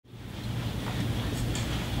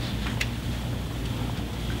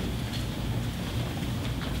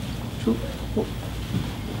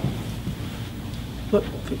Look,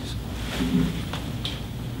 please.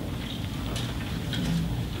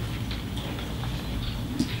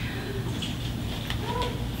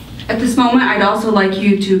 At this moment, I'd also like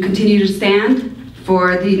you to continue to stand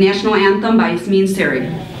for the national anthem by Yasmeen Suri.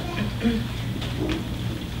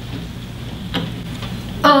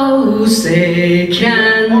 Oh, say,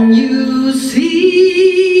 can you see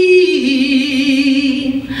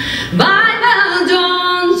by the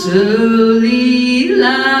dawn's early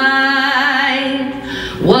light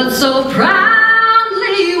what so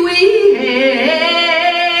proudly we hail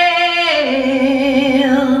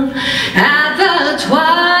at the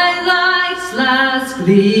twilight's last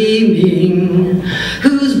gleaming,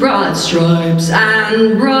 whose broad stripes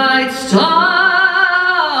and bright stars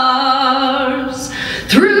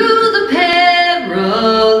through the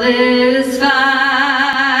perilous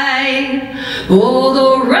fight, oh,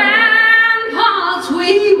 the ramparts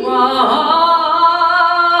we watched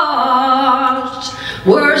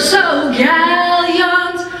were so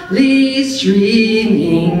gallantly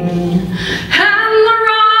streaming, and the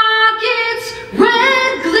rockets'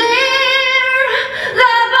 red glare,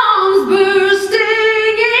 their bombs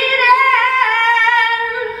bursting in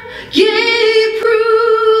air, gave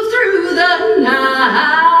proof through the night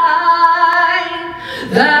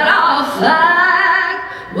that our flag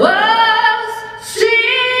was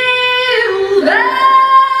still there.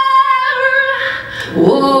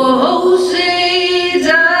 Oh, say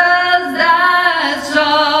does that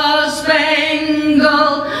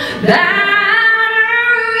star-spangled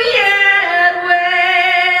banner yet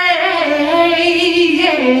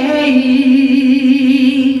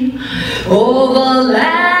wave over the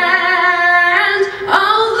land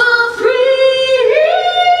of the free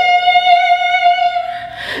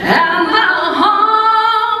and the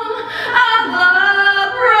home of the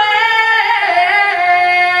brave.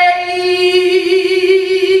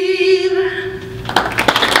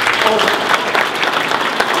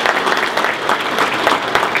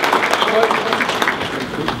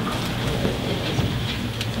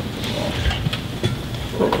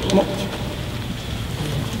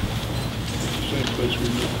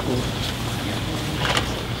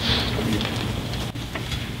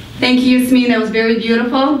 Thank you, Yasmeen. That was very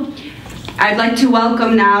beautiful. I'd like to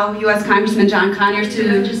welcome now U.S. Congressman John Conyers to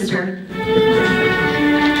the chair.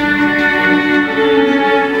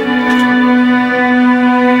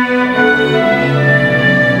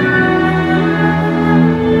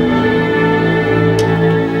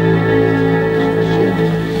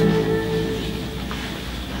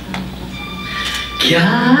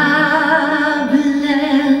 God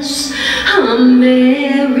bless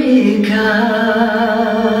America,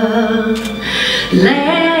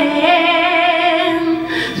 land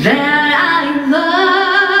that I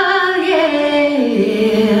love,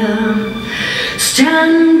 yeah.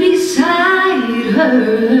 Stand beside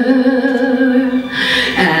her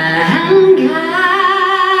and guide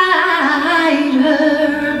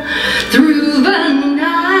her through the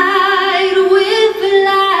night with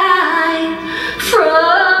light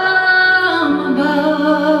from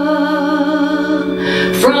above,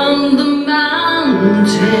 from the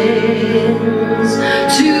mountains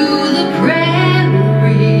to the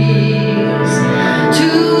prairies, to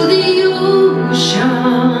the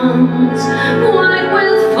oceans, white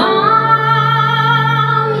with foam,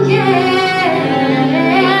 yeah.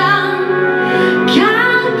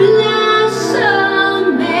 God bless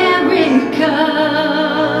America,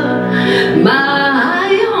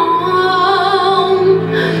 my home,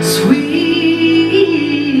 sweet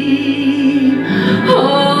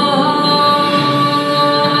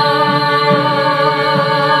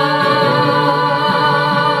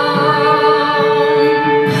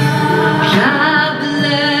God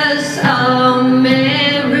bless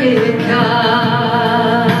America,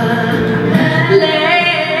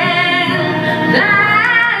 land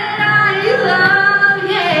that I love,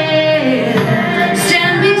 yeah.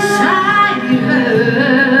 Stand beside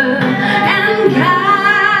her and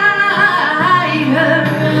guide her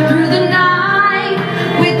through the night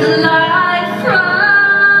with the light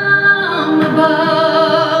from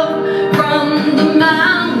above, from the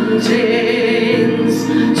mountains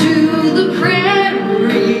to the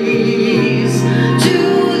prairies, to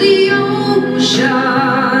the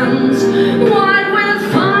oceans, white with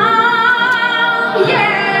foam,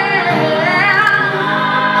 yeah.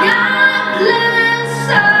 God bless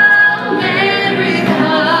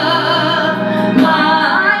America,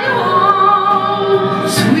 my home,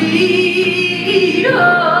 sweet home,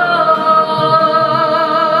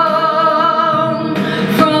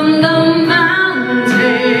 from the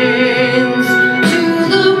mountains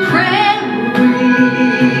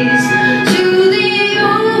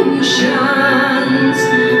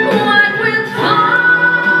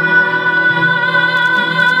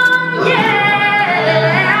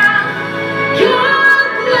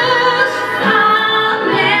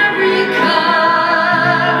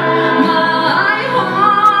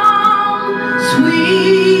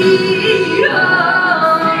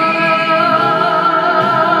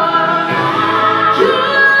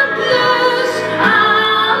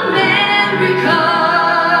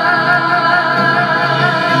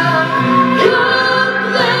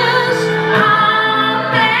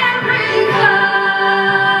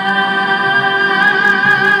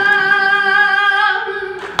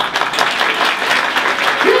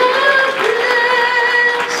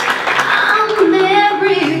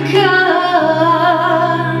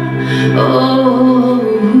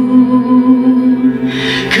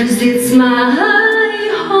 'cause it's my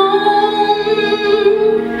home,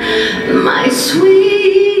 my sweet,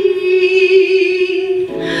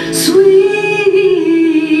 sweet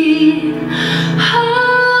home,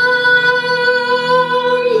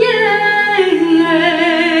 yeah.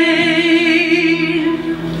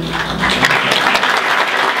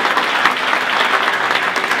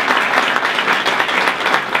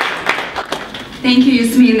 Thank you,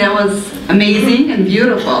 Yasmeen. That was amazing and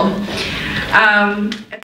beautiful.